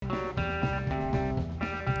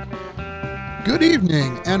Good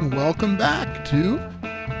evening and welcome back to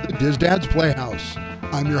the Diz Dad's Playhouse.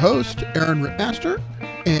 I'm your host, Aaron Rittmaster,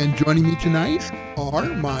 and joining me tonight are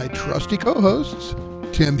my trusty co-hosts,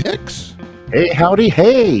 Tim Hicks. Hey, howdy,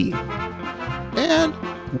 hey. And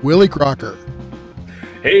Willie Crocker.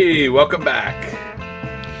 Hey, welcome back.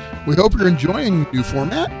 We hope you're enjoying the new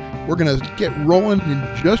format. We're going to get rolling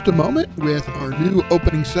in just a moment with our new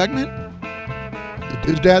opening segment, the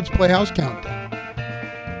Diz Dad's Playhouse Countdown.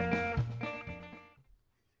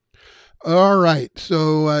 All right,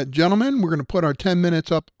 so gentlemen, we're going to put our 10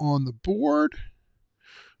 minutes up on the board.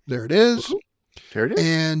 There it is. There it is.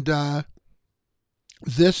 And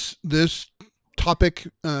this topic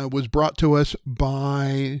was brought to us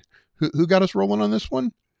by who got us rolling on this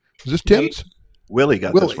one? Is this Tim's? Willie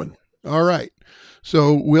got this one. All right.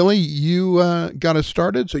 So Willie, you got us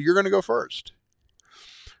started, so you're going to go first.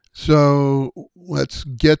 So let's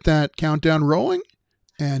get that countdown rolling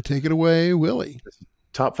and take it away, Willie.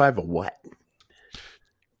 Top 5 of what?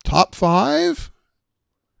 Top 5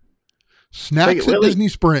 snacks at Disney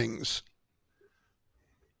Springs.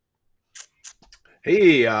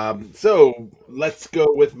 Hey, so let's go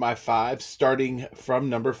with my 5, starting from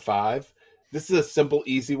number 5. This is a simple,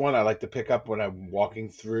 easy one I like to pick up when I'm walking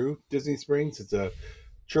through Disney Springs. It's a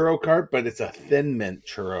churro cart, but it's a thin mint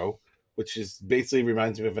churro, which is basically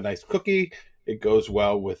reminds me of a nice cookie. It goes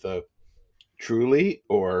well with a Truly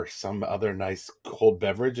or some other nice cold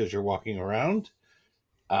beverage as you're walking around.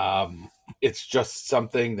 It's just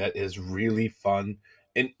something that is really fun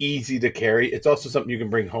and easy to carry. It's also something you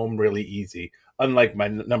can bring home really easy. Unlike my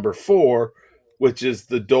number 4, which is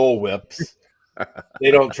the Dole Whips.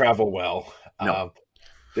 They don't travel well. No.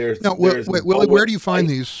 Willie, where do you find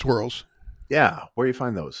these swirls? Yeah, where do you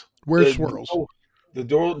find those? Where's swirls? The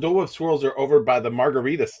Dole Whip swirls are over by the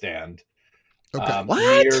margarita stand. Okay.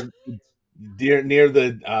 What? Near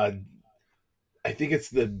the I think it's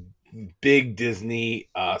the big Disney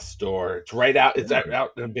store. It's right out. It's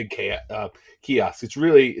out in a big kiosk. It's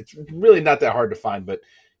really not that hard to find, but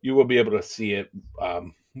you will be able to see it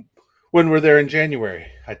when we're there in January.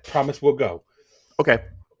 I promise we'll go. Okay.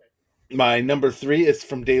 My number 3 is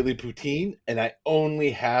from Daily Poutine, and I only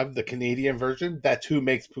have the Canadian version. That's who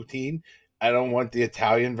makes poutine. I don't want the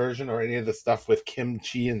Italian version or any of the stuff with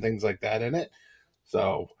kimchi and things like that in it.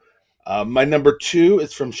 So my number 2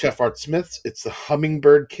 is from Chef Art Smith's. It's the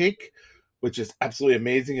Hummingbird Cake, which is absolutely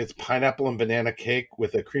amazing. It's pineapple and banana cake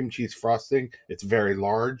with a cream cheese frosting. It's very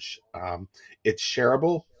large. It's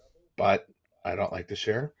shareable, but I don't like to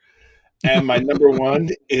share. And my number 1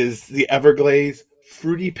 is the Everglades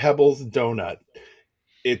Fruity Pebbles Donut.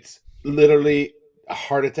 It's literally a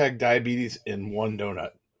heart attack diabetes in one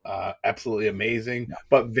donut. Absolutely amazing,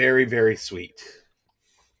 but very, very sweet.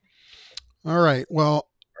 All right. Well,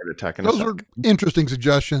 those are interesting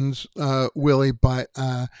suggestions, Willie, but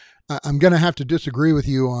I'm going to have to disagree with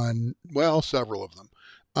you on, several of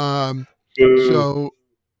them. So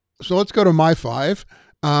let's go to my 5.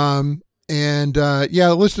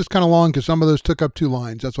 The list is kind of long because some of those took up 2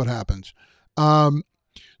 lines. That's what happens.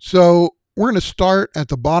 So we're going to start at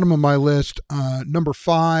the bottom of my list. Number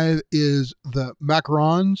 5 is the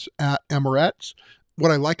macarons at Amorette's. What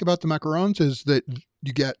I like about the macarons is that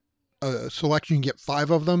you get a selection. You get 5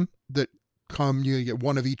 of them that come. You get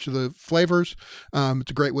one of each of the flavors. It's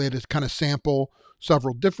a great way to kind of sample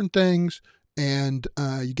several different things, and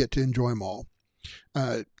you get to enjoy them all.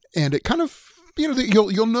 And it kind of,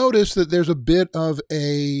 you'll notice that there's a bit of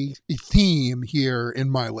a theme here in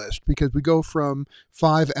my list because we go from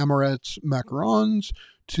 5 Amorette's macarons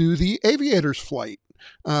to the Aviator's Flight,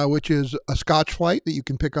 which is a Scotch flight that you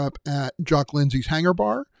can pick up at Jock Lindsay's Hangar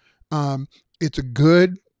Bar. It's a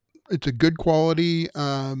good quality,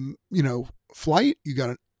 flight. You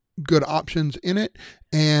got good options in it.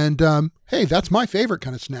 And, hey, that's my favorite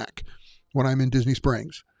kind of snack when I'm in Disney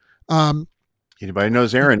Springs. Anybody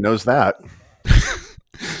knows Aaron knows that.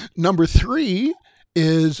 Number 3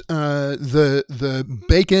 is the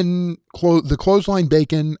bacon, the clothesline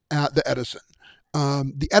bacon at the Edison.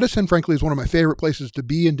 The Edison, frankly, is one of my favorite places to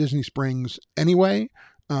be in Disney Springs anyway.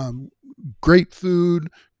 Great food,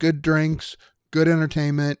 good drinks, good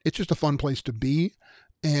entertainment. It's just a fun place to be.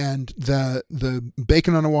 And the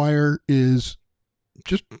bacon on a wire is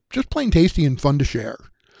just plain tasty and fun to share.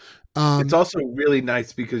 It's also really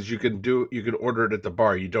nice because you can order it at the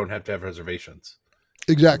bar. You don't have to have reservations.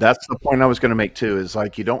 Exactly. That's the point I was going to make too, is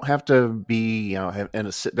like, you don't have to be, in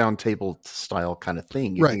a sit down table style kind of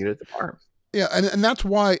thing. You can get it at the bar. Yeah. And that's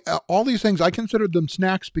why all these things, I consider them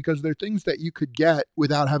snacks because they're things that you could get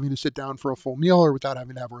without having to sit down for a full meal or without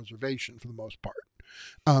having to have a reservation for the most part.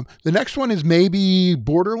 The next one is maybe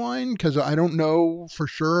borderline because I don't know for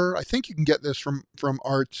sure. I think you can get this from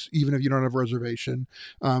Arts even if you don't have a reservation.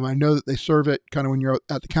 I know that they serve it kind of when you're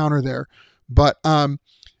at the counter there. But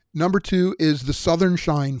number 2 is the Southern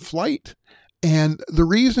Shine Flight. And the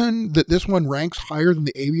reason that this one ranks higher than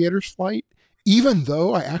the Aviator's Flight, even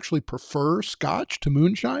though I actually prefer Scotch to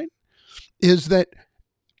moonshine, is that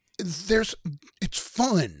it's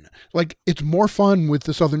fun. Like, it's more fun with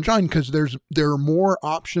the Southern Shine because there are more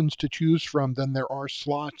options to choose from than there are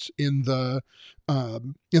slots in the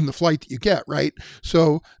flight that you get, right?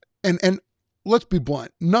 So, and let's be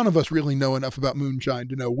blunt, none of us really know enough about moonshine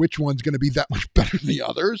to know which one's going to be that much better than the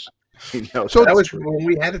others. So that was when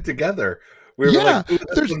we had it together. We were like,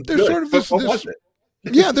 there's sort of this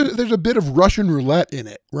yeah, there's a bit of Russian roulette in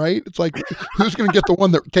it, right? It's like, who's going to get the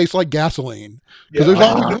one that tastes like gasoline? Because there's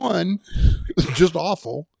always one. It's just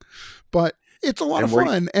awful. But it's a lot of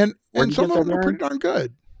fun. And some of them are pretty darn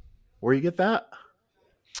good. Where you get that?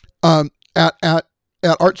 At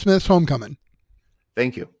Art Smith's Homecoming.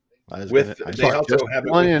 Thank you. They also have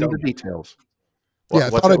it with the details. I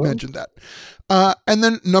thought I'd mentioned that. And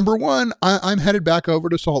then number 1, I'm headed back over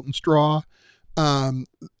to Salt and Straw.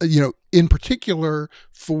 In particular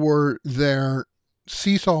for their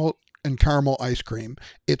sea salt and caramel ice cream.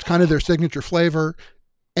 It's kind of their signature flavor,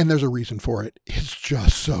 and there's a reason for it. It's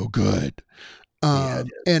just so good. And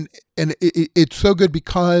it's so good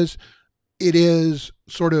because it is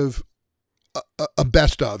sort of a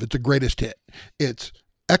best of. It's a greatest hit. It's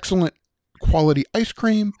excellent quality ice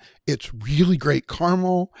cream. It's really great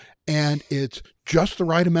caramel, and it's just the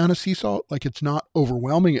right amount of sea salt. Like, it's not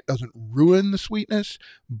overwhelming. It doesn't ruin the sweetness,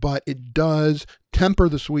 but it does temper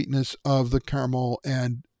the sweetness of the caramel,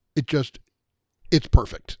 and it's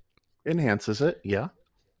perfect. Enhances it. Yeah.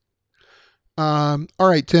 All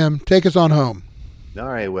right, Tim, take us on home. All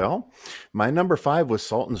right. Well, my number 5 was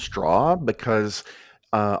Salt and Straw because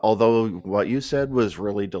although what you said was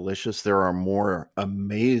really delicious, there are more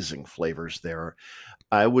amazing flavors there.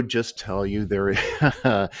 I would just tell you there,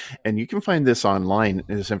 and you can find this online,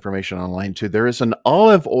 this information online too. There is an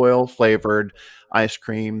olive oil flavored ice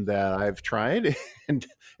cream that I've tried, and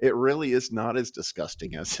it really is not as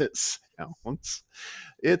disgusting as it sounds.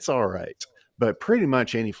 It's all right. But pretty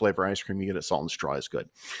much any flavor ice cream you get at Salt and Straw is good.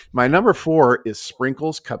 My number 4 is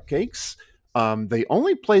Sprinkles Cupcakes. The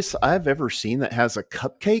only place I've ever seen that has a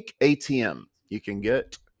cupcake ATM. You can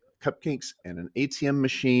get cupcakes and an ATM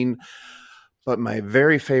machine. But my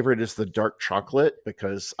very favorite is the dark chocolate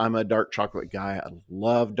because I'm a dark chocolate guy. I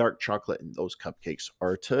love dark chocolate, and those cupcakes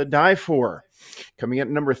are to die for. Coming at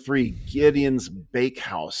number 3, Gideon's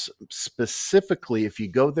Bakehouse. Specifically, if you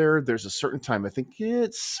go there, there's a certain time. I think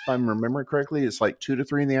it's, if I'm remembering correctly, it's like 2 to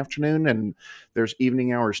 3 in the afternoon, and there's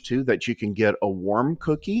evening hours too that you can get a warm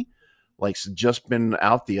cookie, like just been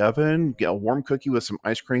out the oven, get a warm cookie with some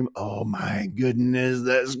ice cream. Oh my goodness,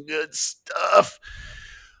 that's good stuff.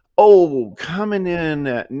 Oh, coming in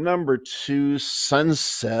at number 2,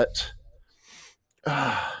 Sunset.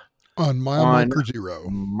 On mile marker 0.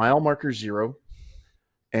 Mile marker 0.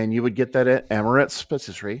 And you would get that at Amorette's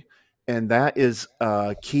Patisserie. And that is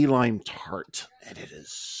key lime tart. And it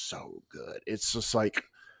is so good. It's just like,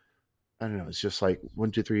 I don't know, it's just like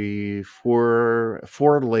 1, 2, 3, 4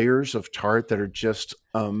 layers of tart that are just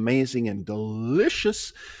amazing and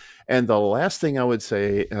delicious. And the last thing I would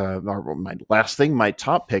say, my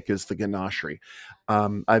top pick is the ganachery.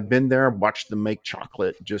 I've been there, watched them make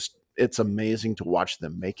chocolate. It's amazing to watch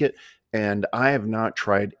them make it. And I have not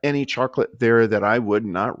tried any chocolate there that I would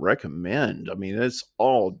not recommend. I mean, it's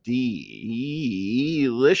all delicious.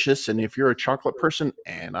 And if you're a chocolate person,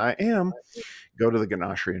 and I am, go to the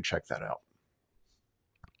ganachery and check that out.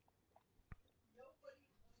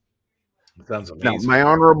 Sounds amazing. Now, my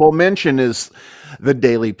honorable mention is the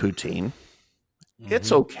Daily Poutine. Mm-hmm.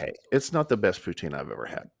 It's okay. It's not the best poutine I've ever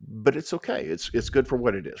had, but it's okay. It's good for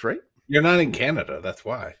what it is, right? You're not in Canada, that's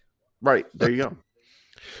why. Right. There you go.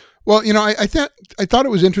 Well, I thought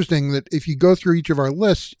it was interesting that if you go through each of our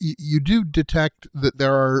lists, you do detect that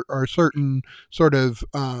there are certain sort of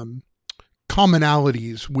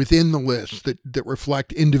commonalities within the list that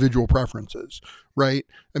reflect individual preferences, right?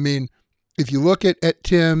 I mean, if you look at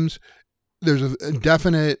Tim's, there's a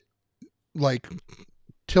definite like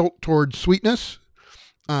tilt towards sweetness.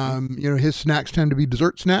 His snacks tend to be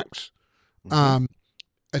dessert snacks. Mm-hmm.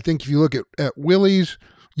 I think if you look at Willie's,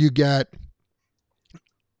 you get,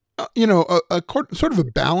 a sort of a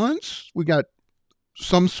balance. We got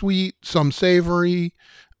some sweet, some savory,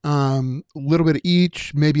 a little bit of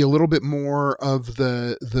each, maybe a little bit more of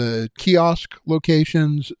the kiosk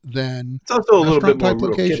locations than it's also a little bit more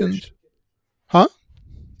locations. kiddish. Huh?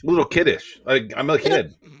 A little kiddish. Like I'm a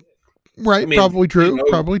kid. I Right. mean, Probably true.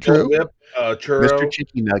 Probably Dole true. Whip, Mr. churro.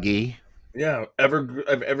 Cheeky Nuggy. Yeah,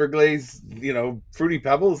 Everglazed, Fruity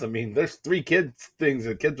Pebbles. I mean, there's three kids things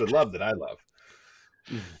that kids would love that I love.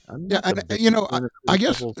 I'm Yeah. not the And, biggest fan of I Fruity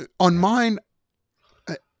guess Pebbles. on mine,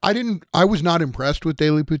 I was not impressed with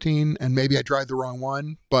Daily Poutine, and maybe I tried the wrong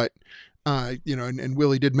one, but, and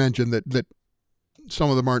Willie did mention that some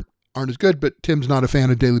of them aren't as good, but Tim's not a fan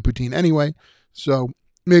of Daily Poutine anyway. So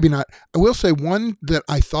maybe not. I will say one that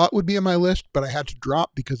I thought would be on my list, but I had to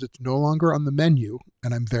drop because it's no longer on the menu,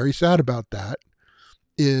 and I'm very sad about that.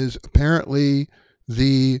 Is apparently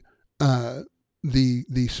the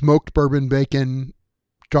the smoked bourbon bacon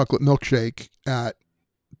chocolate milkshake at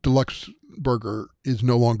Deluxe Burger is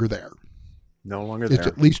no longer there. No longer It's there.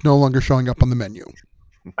 at least no longer showing up on the menu.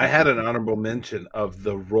 I had an honorable mention of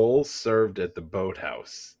the rolls served at the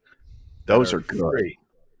Boathouse. Those are good. Free.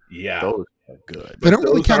 Yeah. Those are good. They don't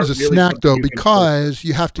really those count as a aren't really snack something though, you can because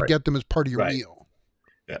you have to Right. get them as part of your Right. meal.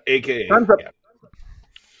 Yeah. AKA. Time's up. Yeah.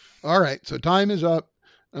 All right, so time is up.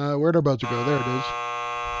 Where'd our buzzer go? There it is.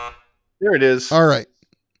 There it is. All right.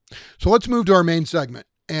 So let's move to our main segment.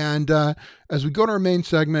 And as we go to our main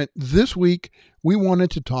segment, this week we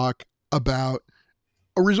wanted to talk about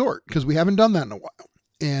a resort because we haven't done that in a while.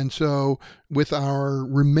 And so with our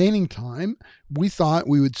remaining time, we thought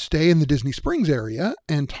we would stay in the Disney Springs area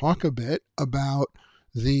and talk a bit about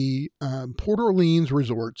the Port Orleans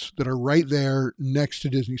resorts that are right there next to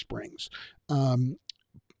Disney Springs.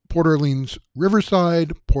 Port Orleans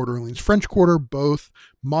Riverside, Port Orleans French Quarter, both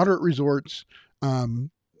moderate resorts,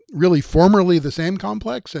 really formerly the same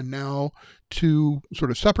complex and now two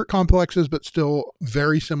sort of separate complexes, but still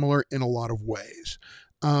very similar in a lot of ways.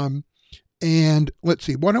 And let's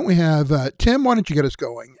see, why don't we have Tim? Why don't you get us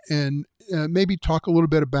going and maybe talk a little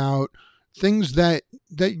bit about things that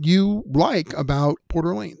you like about Port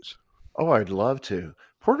Orleans? Oh, I'd love to.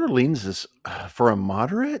 Port Orleans is, for a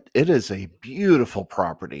moderate, it is a beautiful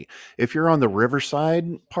property. If you're on the riverside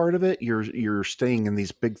part of it, you're staying in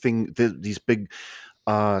these these big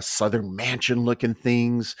southern mansion looking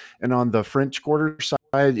things, and on the French Quarter side,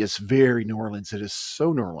 it's very New Orleans. It is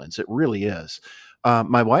so New Orleans. It really is.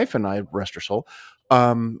 My wife and I, rest her soul,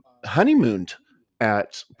 honeymooned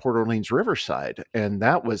at Port Orleans Riverside, and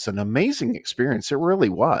that was an amazing experience. It really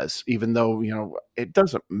was, even though, it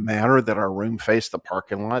doesn't matter that our room faced the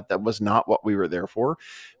parking lot. That was not what we were there for.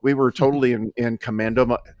 We were totally in commando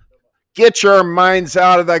mode. Get your minds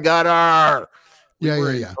out of the gutter. We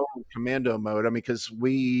were in total commando mode. I mean, because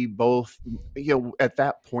we both, at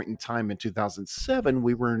that point in time in 2007,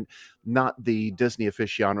 we were not the Disney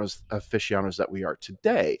aficionados that we are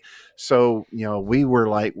today. So, we were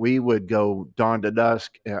like, we would go dawn to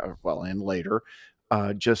dusk, and later,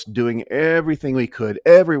 just doing everything we could,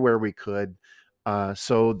 everywhere we could.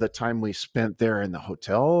 So the time we spent there in the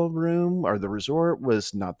hotel room or the resort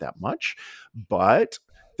was not that much, but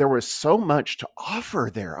there was so much to offer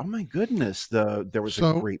there. Oh my goodness. There was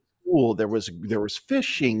a great pool. There was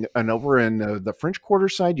fishing, and over in the French Quarter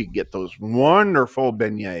side, you get those wonderful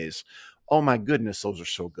beignets. Oh my goodness. Those are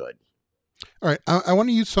so good. All right. I want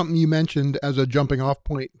to use something you mentioned as a jumping off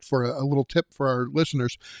point for a little tip for our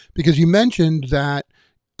listeners, because you mentioned that,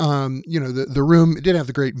 the room did have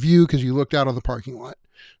the great view because you looked out on the parking lot.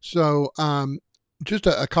 So just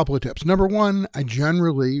a couple of tips. Number one, I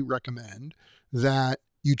generally recommend that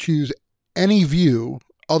you choose any view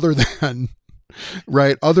other than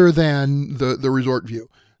the resort view.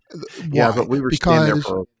 Yeah, but we were staying there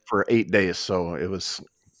for 8 days, so it was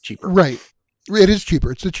cheaper. Right. It is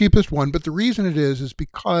cheaper. It's the cheapest one. But the reason it is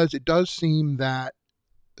because it does seem that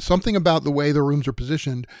something about the way the rooms are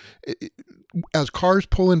positioned, as cars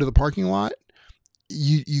pull into the parking lot,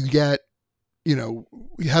 you get,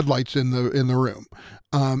 headlights in the room.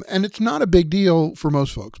 And it's not a big deal for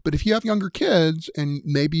most folks. But if you have younger kids and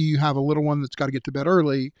maybe you have a little one that's got to get to bed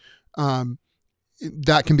early,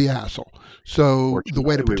 that can be a hassle. So the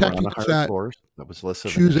way to protect against that was less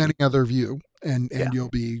of choose any other view and you'll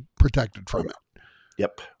be protected from it.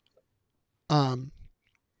 Yep. All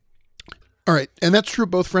right. And that's true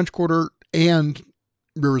both French Quarter and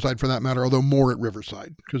Riverside for that matter, although more at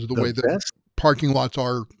Riverside because of the way that parking lots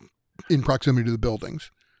are in proximity to the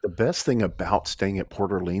buildings. The best thing about staying at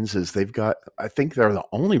Port Orleans is I think they're the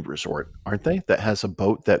only resort, aren't they, that has a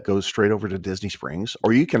boat that goes straight over to Disney Springs,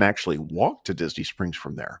 or you can actually walk to Disney Springs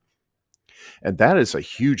from there. And that is a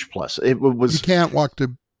huge plus. You can't walk.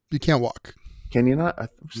 Can you not?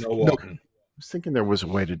 No walking. I was thinking there was a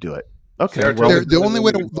way to do it. Okay.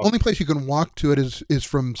 The only place you can walk to it is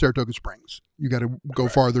from Saratoga Springs. You got to go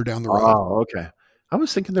farther down the road. Oh, okay. I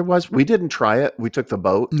was thinking there was. We didn't try it. We took the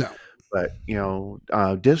boat. No. But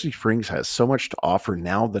Disney Springs has so much to offer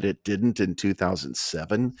now that it didn't in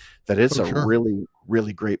 2007. That it's Oh, a sure. really,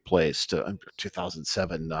 really great place to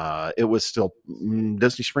 2007. It was still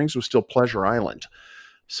Disney Springs was still Pleasure Island.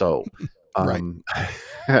 So, Right. um,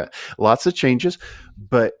 lots of changes,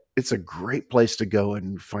 but it's a great place to go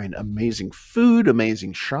and find amazing food,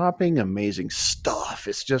 amazing shopping, amazing stuff.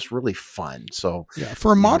 It's just really fun. So, Yeah.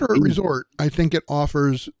 For a you know, moderate resort, I think it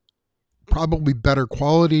offers probably better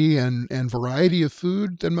quality and variety of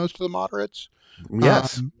food than most of the moderates.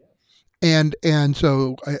 yes, Um, and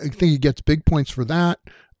so I think it gets big points for that.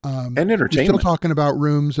 and You're still entertainment. talking about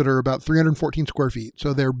rooms that are about 314 square feet,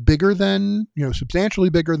 so they're bigger than substantially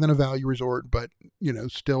bigger than a value resort, but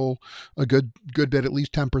still a good bit, at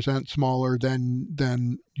least 10% smaller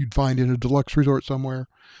than you'd find in a deluxe resort somewhere.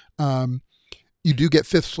 Um, you do get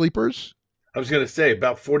fifth sleepers. I was going to say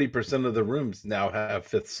about 40% of the rooms now have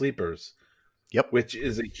fifth sleepers, Yep. which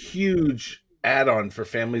is a huge add-on for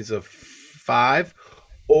families of 5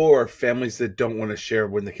 or families that don't want to share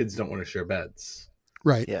when the kids don't want to share beds.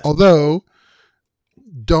 Right. Yes. Although,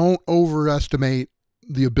 don't overestimate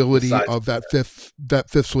the ability Besides of that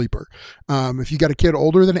fifth sleeper. If you got a kid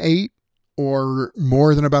older than 8 or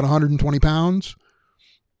more than about 120 pounds,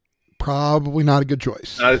 probably not a good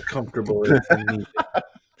choice. not as comfortable as needed.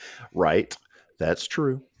 Right. That's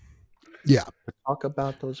true. Yeah. But talk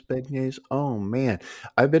about those beignets. Oh man,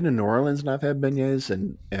 I've been to New Orleans and I've had beignets,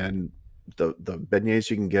 and the beignets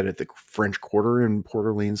you can get at the French Quarter in Port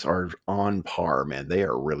Orleans are on par. Man, they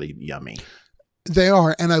are really yummy. They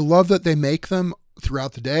are, and I love that they make them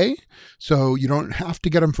throughout the day, so you don't have to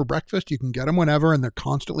get them for breakfast. You can get them whenever, and they're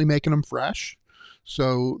constantly making them fresh.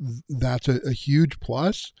 So that's a huge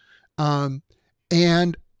plus. And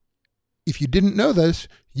if you didn't know this,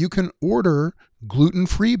 you can order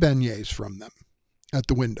gluten-free beignets from them at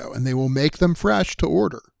the window, and they will make them fresh to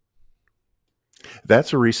order.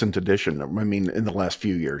 That's a recent addition. I mean, in the last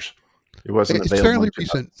few years, it wasn't It's available fairly in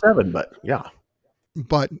recent, 2007, but yeah,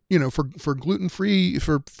 but for gluten-free,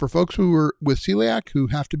 for folks who are with celiac who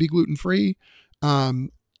have to be gluten-free,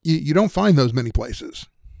 you don't find those many places.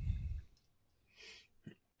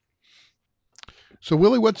 So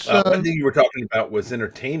Willie, what's One thing you were talking about was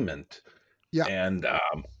entertainment. yeah, And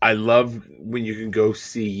I love when you can go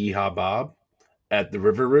see Yeehaw Bob at the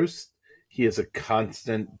River Roost. He is a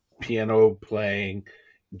constant piano playing,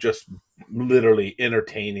 just literally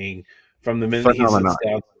entertaining from the minute he sits phenomenon.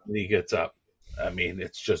 down to when he gets up. I mean,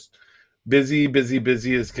 it's just busy, busy,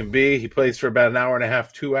 busy as can be. He plays for about an hour and a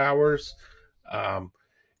half, 2 hours. Um,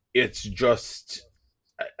 it's just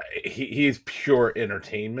he's pure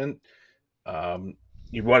entertainment. Um,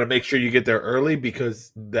 you want to make sure you get there early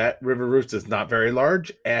because that River Roost is not very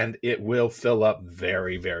large and it will fill up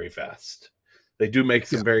very, very fast. They do make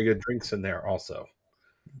yeah. some very good drinks in there also.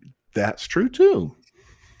 That's true too.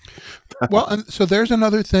 Well, and so there's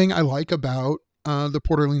another thing I like about the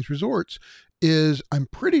Port Orleans resorts is I'm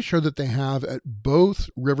pretty sure that they have at both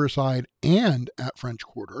Riverside and at French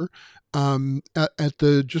Quarter, at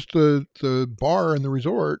the bar in the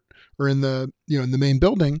resort or in the in the main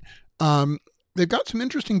building. They've got some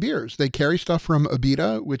interesting beers. They carry stuff from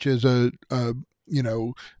Abita, which is an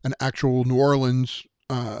actual New Orleans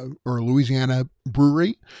or Louisiana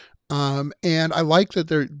brewery, and I like that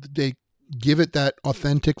they give it that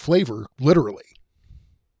authentic flavor, literally.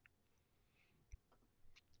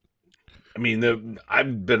 I mean,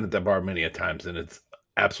 I've been at that bar many a times and it's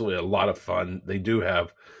absolutely a lot of fun. They do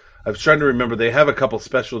have, I was trying to remember, they have a couple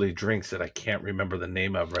specialty drinks that I can't remember the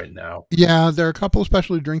name of right now. Yeah, there are a couple of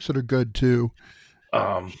specialty drinks that are good too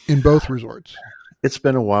in both resorts. It's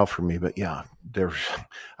been a while for me, but yeah,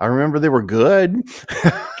 I remember they were good.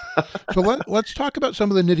 So let's talk about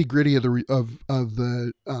some of the nitty gritty of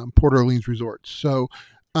the Port Orleans resorts. So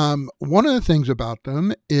one of the things about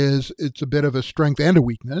them is it's a bit of a strength and a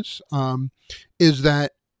weakness. Is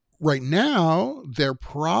that right now they're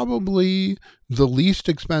probably the least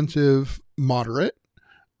expensive moderate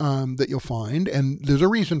that you'll find, and there's a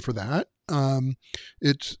reason for that.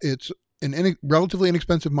 It's an relatively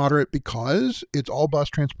inexpensive moderate because it's all bus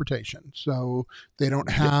transportation, so they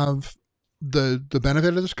don't have the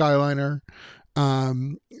benefit of the Skyliner.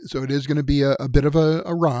 So it is going to be a bit of a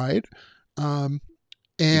ride. You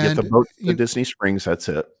And get the boat to Disney Springs. That's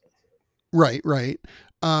it. right.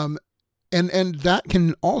 And that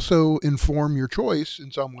can also inform your choice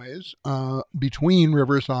in some ways between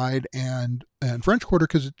Riverside and French Quarter,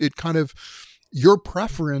 because it kind of your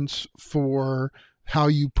preference for how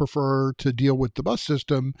you prefer to deal with the bus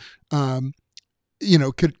system,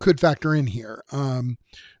 could factor in here.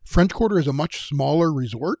 French Quarter is a much smaller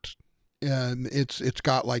resort, and it's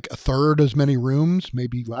got like a third as many rooms,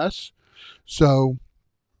 maybe less. So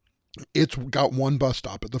it's got one bus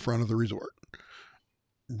stop at the front of the resort.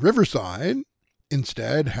 Riverside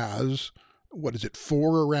instead has, what is it,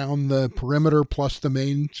 4 around the perimeter plus the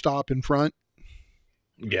main stop in front.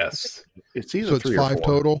 Yes. It's either So it's 3 or 5 4.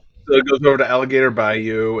 total. So it goes over to Alligator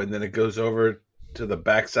Bayou, and then it goes over to the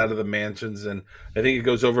backside of the mansions, and I think it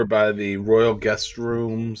goes over by the Royal Guest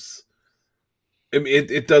Rooms. I mean,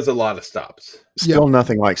 it does a lot of stops. Still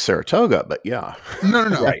nothing like Saratoga, but yeah. No.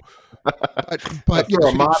 Right. But for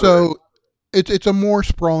a moderate. so it's a more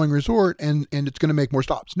sprawling resort, and it's going to make more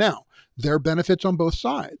stops. Now, there are benefits on both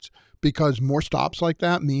sides, because more stops like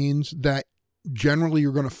that means that generally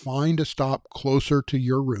you're going to find a stop closer to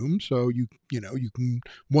your room. So you can,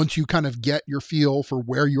 once you kind of get your feel for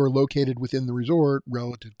where you're located within the resort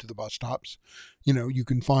relative to the bus stops, you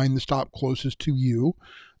can find the stop closest to you,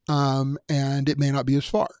 and it may not be as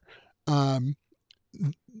far. The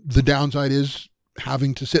downside is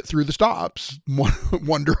having to sit through the stops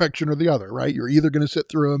one direction or the other, right? You're either going to sit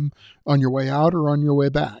through them on your way out or on your way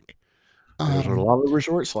back. There's a lot of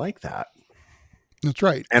resorts like that. That's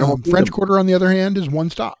right. Animal French Kingdom. Quarter, on the other hand, is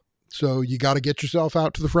one stop. So you got to get yourself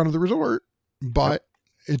out to the front of the resort, but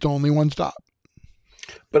it's only one stop.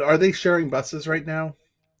 But are they sharing buses right now?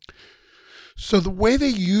 So the way they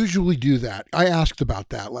usually do that, I asked about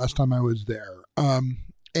that last time I was there.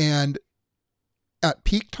 And at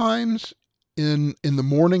peak times, in the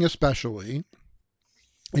morning especially,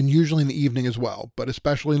 and usually in the evening as well, but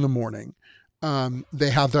especially in the morning,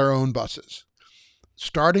 they have their own buses.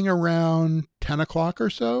 Starting around 10 o'clock or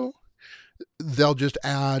so, they'll just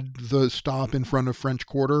add the stop in front of French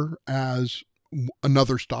Quarter as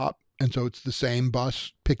another stop. And so it's the same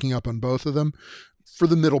bus picking up on both of them for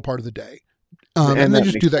the middle part of the day. And they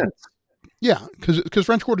just do that. Sense. Yeah, because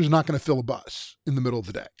French Quarter is not going to fill a bus in the middle of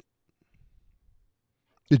the day.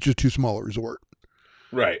 It's just too small a resort.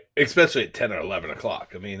 Right. Especially at 10 or 11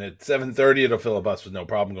 o'clock. I mean, at 7:30, it'll fill a bus with no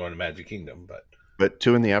problem going to Magic Kingdom. But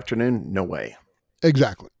 2 in the afternoon, no way.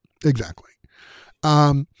 Exactly.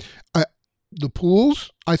 The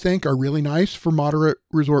pools, I think, are really nice for moderate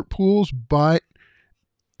resort pools, but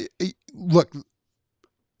look,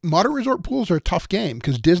 moderate resort pools are a tough game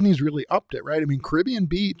because Disney's really upped it, right? I mean, Caribbean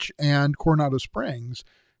Beach and Coronado Springs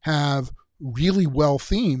have really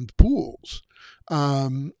well-themed pools.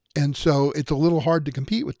 And so it's a little hard to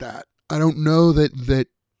compete with that. I don't know that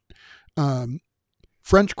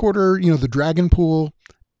French Quarter, the Dragon Pool,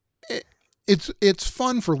 it's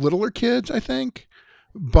fun for littler kids, I think,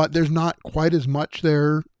 but there's not quite as much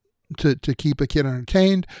there to keep a kid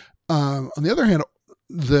entertained. On the other hand,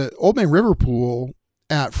 the Old Man River Pool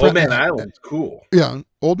at Old Man Island's cool. Yeah,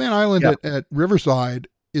 Old Man Island at Riverside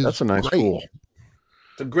is That's a nice great. pool.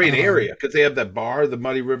 It's a great area because they have that bar, the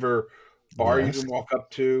Muddy River bar Yes. you can walk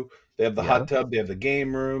up to. They have the hot tub. They have the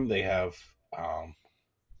game room. They have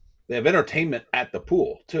entertainment at the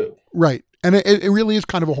pool too. Right. And it really is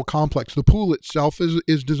kind of a whole complex. The pool itself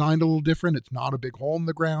is designed a little different. It's not a big hole in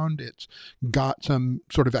the ground. It's got some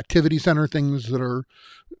sort of activity center things that are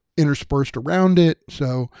interspersed around it.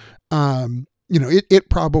 So, it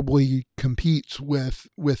probably competes with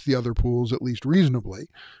the other pools at least reasonably.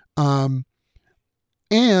 And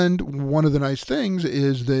one of the nice things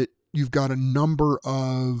is that you've got a number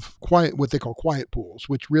of what they call quiet pools,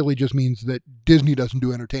 which really just means that Disney doesn't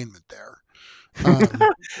do entertainment there.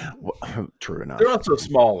 True enough. They're also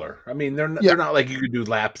smaller. I mean, they're not like you could do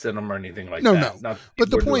laps in them or anything like that. No. But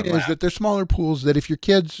the point is that they're smaller pools that if your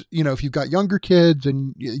kids, if you've got younger kids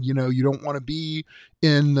and, you don't want to be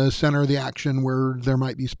in the center of the action where there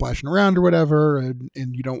might be splashing around or whatever, and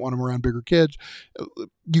you don't want them around bigger kids,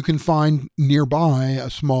 you can find nearby a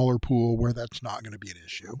smaller pool where that's not going to be an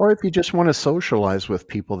issue. Or if you just want to socialize with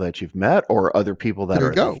people that you've met or other people that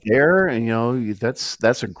are there, and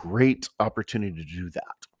that's a great opportunity to do that.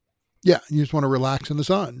 Yeah, you just want to relax in the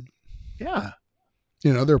sun. Yeah.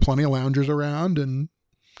 There are plenty of loungers around and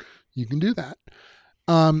you can do that.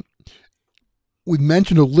 We've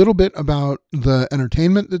mentioned a little bit about the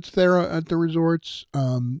entertainment that's there at the resorts.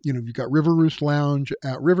 You've got River Roost Lounge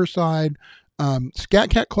at Riverside.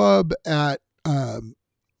 Scat Cat Club at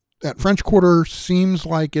French Quarter seems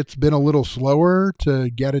like it's been a little slower to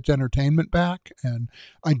get its entertainment back. And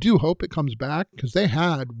I do hope it comes back because they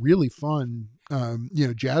had really fun,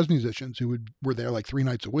 jazz musicians who were there like 3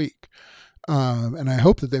 nights a week. And I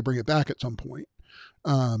hope that they bring it back at some point.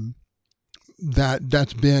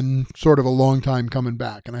 That's been sort of a long time coming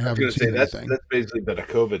back, and I haven't seen anything. That's basically been a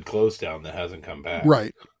COVID close down that hasn't come back.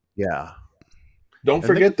 Right. Yeah. Don't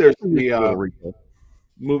forget there's the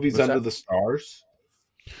Movies Under the Stars.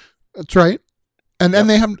 That's right. And then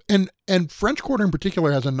they have and French Quarter in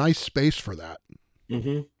particular has a nice space for that.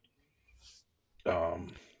 Mm-hmm.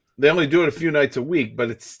 They only do it a few nights a week, but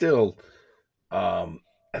it's still.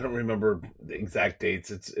 I don't remember the exact dates.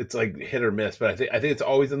 It's like hit or miss, but I think it's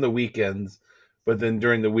always on the weekends. But then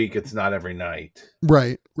during the week, it's not every night.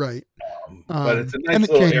 Right. But it's a And nice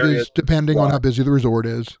it little area changes to depending on explore. how busy the resort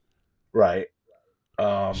is. Right.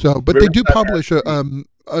 So, but they do Riverside has publish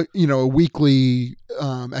a weekly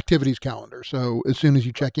activities calendar. So as soon as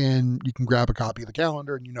you check in, you can grab a copy of the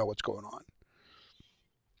calendar and you know what's going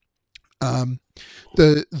on.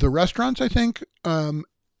 The restaurants, I think,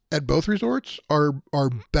 at both resorts are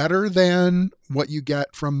better than what you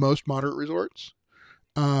get from most moderate resorts.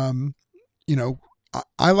 Um,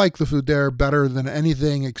 I like the food there better than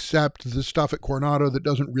anything except the stuff at Coronado that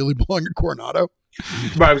doesn't really belong at Coronado.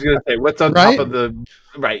 But I was going to say, what's on Right? top of the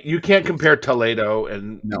right? You can't compare Toledo,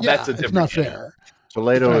 and No. that's a It's different not animal. fair. It's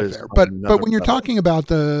Toledo not is fair. on But another when you're level. talking about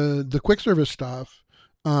the quick service stuff,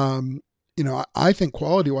 I think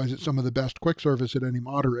quality wise, it's some of the best quick service at any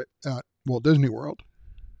moderate at Walt Disney World.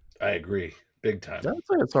 I agree, big time.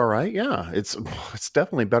 That's all right. Yeah, it's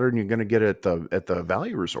definitely better than you're going to get at the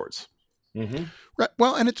value resorts. Mm-hmm. Right.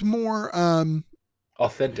 Well, and it's more.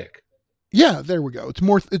 Authentic. Yeah, there we go. It's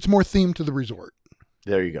more themed to the resort.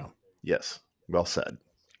 There you go. Yes, well said.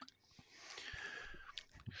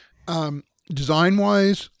 Design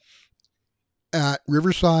wise, at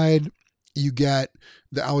Riverside, you get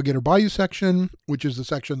the Alligator Bayou section, which is the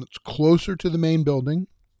section that's closer to the main building.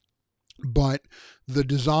 But the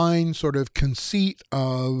design sort of conceit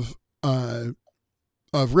of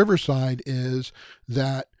Riverside is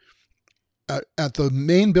that at the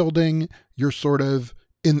main building, you're sort of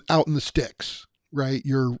out in the sticks, right?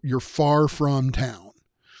 You're far from town.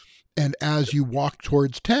 And as you walk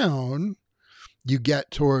towards town, you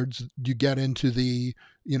get into the,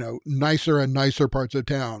 nicer and nicer parts of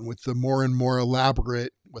town with the more and more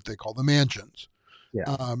elaborate, what they call the mansions.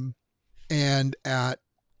 Yeah. And at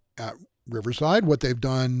Riverside, what they've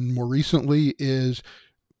done more recently is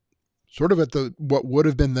sort of at what would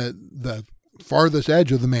have been the farthest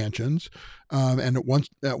edge of the mansions, and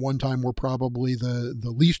at one time were probably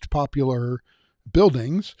the least popular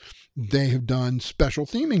buildings. They have done special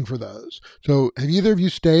theming for those. So have either of you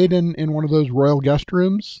stayed in one of those royal guest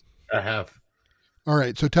rooms? I have. All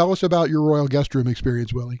right, so tell us about your royal guest room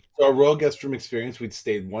experience, Willie. So our royal guest room experience, we'd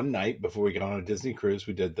stayed one night before we got on a Disney cruise.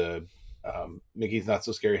 We did the Mickey's Not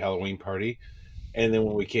So Scary Halloween party, and then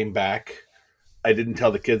when we came back, I didn't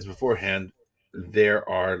tell the kids beforehand. There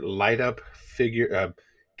are light up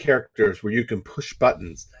characters where you can push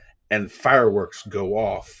buttons and fireworks go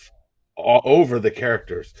off all over the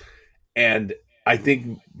characters. And I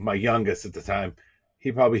think my youngest at the time,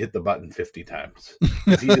 he probably hit the button 50 times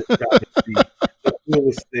because he just got the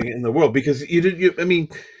coolest thing in the world. Because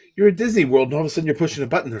you're at Disney World and all of a sudden you're pushing a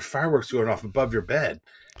button, there's fireworks going off above your bed,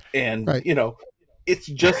 and Right. It's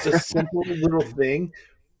just a simple little thing,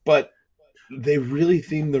 but they really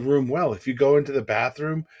theme the room well. If you go into the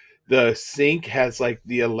bathroom, the sink has like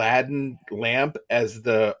the Aladdin lamp as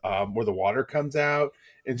the where the water comes out,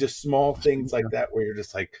 and just small things like that where you're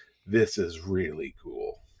just like, this is really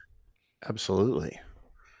cool. Absolutely.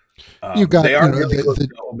 You got they are you know, really close the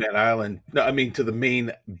to Old Man Island. No, I mean to the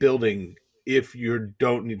main building. If you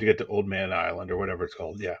don't need to get to Old Man Island or whatever it's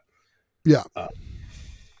called, yeah. yeah.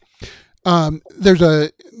 There's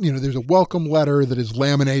a welcome letter that is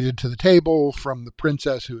laminated to the table from the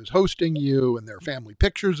princess who is hosting you, and there are family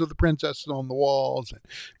pictures of the princess on the walls. I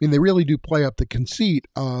mean, they really do play up the conceit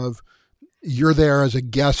of you're there as a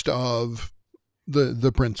guest of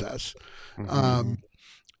the princess. Mm-hmm.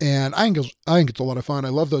 And I think it's a lot of fun. I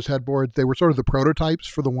love those headboards. They were sort of the prototypes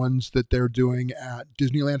for the ones that they're doing at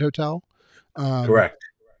Disneyland Hotel. Correct.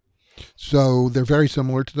 So they're very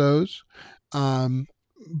similar to those.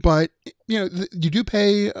 But you do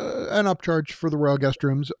pay an upcharge for the royal guest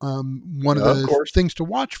rooms. One of the things to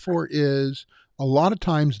watch for is a lot of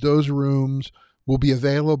times those rooms will be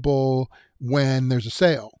available when there's a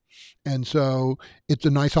sale, and so it's a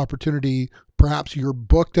nice opportunity. Perhaps you're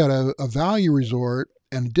booked at a value resort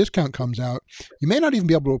and a discount comes out. You may not even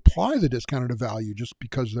be able to apply the discounted value just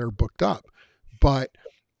because they're booked up, but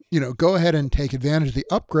go ahead and take advantage of the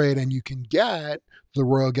upgrade, and you can get the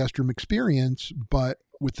royal guest room experience, but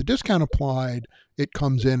with the discount applied, it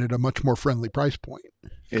comes in at a much more friendly price point.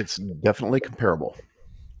 It's definitely comparable.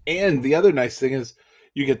 And the other nice thing is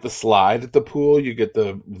you get the slide at the pool, you get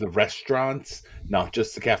the restaurants, not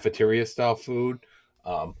just the cafeteria style food.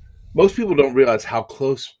 Most people don't realize how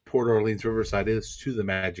close Port Orleans Riverside is to the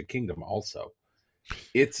Magic Kingdom also.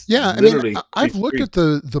 It's literally I've looked at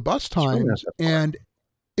the bus times, and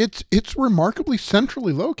it's remarkably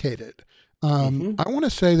centrally located. I want to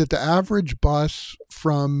say that the average bus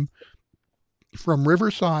from from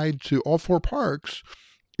Riverside to all 4 parks,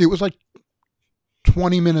 it was like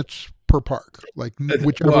 20 minutes per park, like Well, I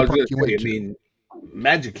whichever was park gonna you say, went I to. mean,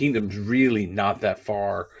 Magic Kingdom's really not that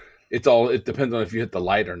far. It depends on if you hit the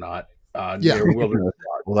light or not, Yeah. near Wilderness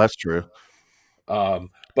Well, that's true. Lodge.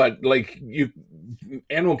 But like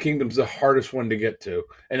Animal Kingdom's the hardest one to get to,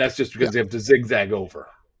 and that's just Yeah. because you have to zigzag over.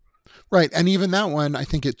 Right. And even that one, I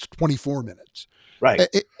think it's 24 minutes. Right.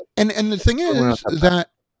 And the thing Oh, we're not is that bad.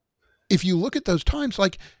 that if you look at those times,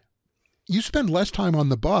 like you spend less time on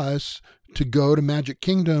the bus to go to Magic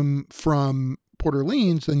Kingdom from Port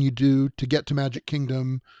Orleans than you do to get to Magic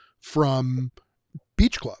Kingdom from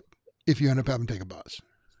Beach Club if you end up having to take a bus.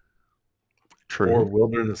 True. Or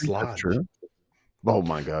Wilderness That's Lodge. true. Oh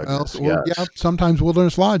my goodness. Or, yes. yeah, sometimes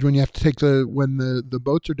Wilderness Lodge when you have to take when the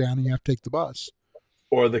boats are down and you have to take the bus.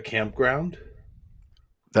 Or the campground.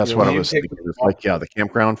 That's You know, what when I you was take thinking. the It's like, yeah, the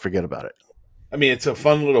campground, forget about it. I mean, it's a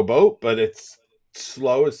fun little boat, but it's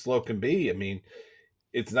slow as slow can be. I mean,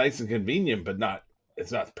 it's nice and convenient, but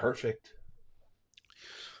it's not perfect.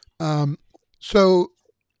 So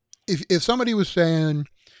if somebody was saying,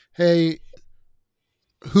 hey,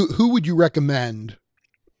 who would you recommend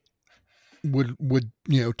would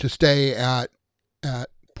to stay at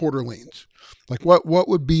Port Orleans? Like what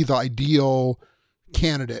would be the ideal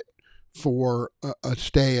candidate for a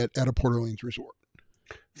stay at a Port Orleans resort?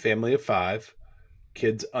 Family of 5,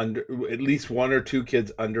 kids under at least 1 or 2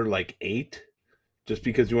 kids under like 8, just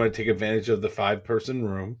because you want to take advantage of the 5-person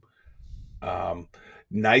room.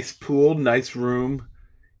 Nice pool, nice room,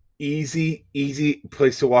 easy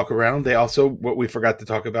place to walk around. They also, what we forgot to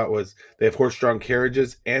talk about was they have horse-drawn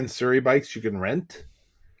carriages and Surrey bikes you can rent.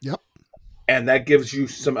 Yep. And that gives you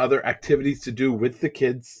some other activities to do with the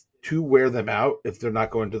kids to wear them out if they're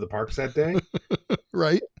not going to the parks that day.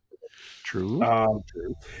 Right. True.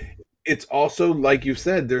 It's also, like you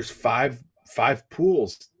said, there's five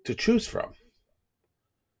pools to choose from.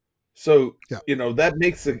 So, yeah. That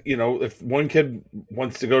makes it, if one kid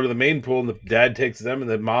wants to go to the main pool and the dad takes them and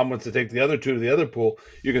the mom wants to take the other 2 to the other pool,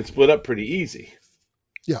 you can split up pretty easy.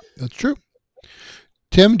 Yeah, that's true.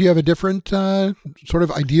 Tim, do you have a different sort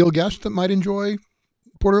of ideal guest that might enjoy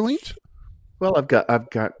Port Orleans? Well, I've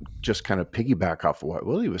got just kind of piggyback off of what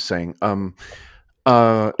Willie was saying.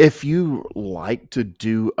 If you like to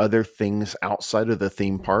do other things outside of the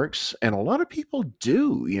theme parks, and a lot of people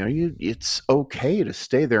do, it's okay to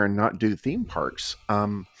stay there and not do theme parks.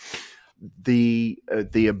 The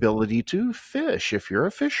ability to fish, if you're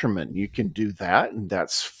a fisherman, you can do that, and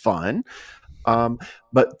that's fun.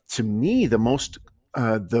 But to me, the most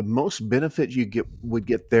benefit you would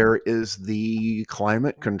get there is the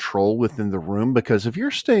climate control within the room, because if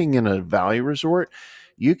you're staying in a value resort,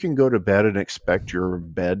 you can go to bed and expect your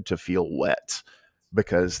bed to feel wet,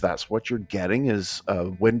 because that's what you're getting is a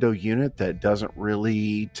window unit that doesn't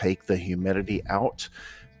really take the humidity out.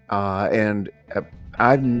 And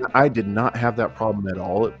I did not have that problem at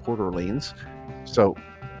all at Port Orleans. So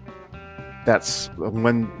that's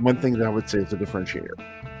one thing that I would say is a differentiator.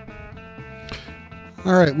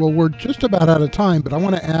 All right. Well, we're just about out of time, but I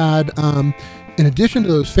want to add, in addition to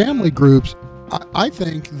those family groups, I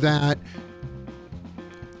think that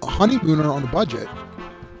a honeymooner on a budget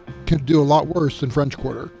can do a lot worse than French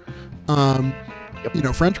Quarter.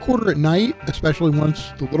 French Quarter at night, especially once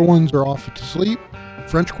the little ones are off to sleep,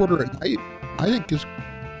 French Quarter at night, I think is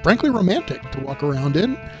frankly romantic to walk around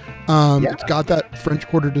in. It's got that French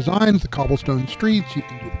Quarter design, the cobblestone streets. You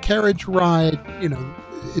can do the carriage ride.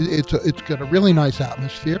 It's got a really nice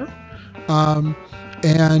atmosphere,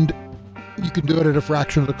 and you can do it at a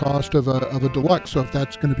fraction of the cost of a deluxe. So if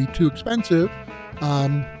that's going to be too expensive,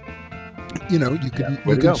 you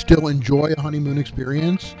can still enjoy a honeymoon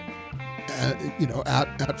experience,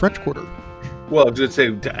 at French Quarter. Well, I was going to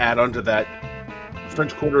say, to add on to that,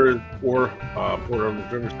 French Quarter or Port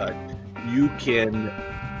Orleans Riverside, you can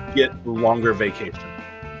get longer vacation.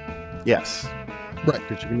 Yes. Right.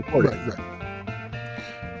 Because you can afford it.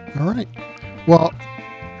 Right. All right. Well,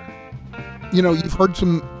 you've heard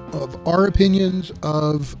some of our opinions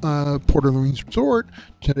of Port Orleans Resort.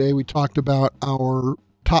 Today we talked about our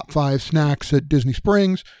top 5 snacks at Disney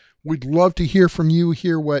Springs. We'd love to hear from you,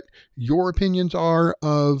 hear what your opinions are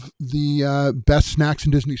of the best snacks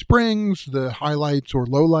in Disney Springs, the highlights or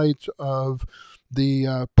lowlights of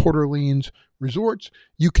the Port Orleans resorts.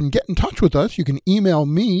 You can get in touch with us. You can email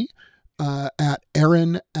me at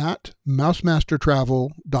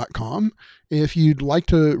aaron@mousemastertravel.com. If you'd like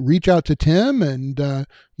to reach out to Tim and,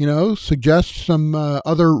 suggest some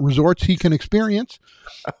other resorts he can experience,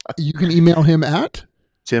 you can email him at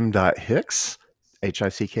tim.hicks,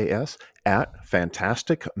 HICKS, at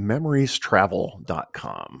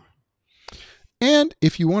fantasticmemoriestravel.com. And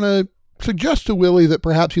if you want to suggest to Willie that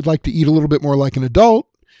perhaps he'd like to eat a little bit more like an adult,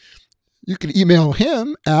 you can email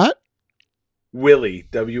him at Willie,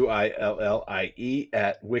 Willie,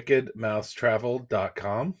 at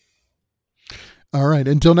wickedmousetravel.com. All right.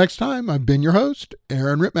 Until next time, I've been your host,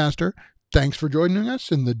 Aaron Ripmaster. Thanks for joining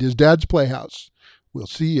us in the Diz Dad's Playhouse. We'll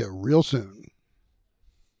see you real soon.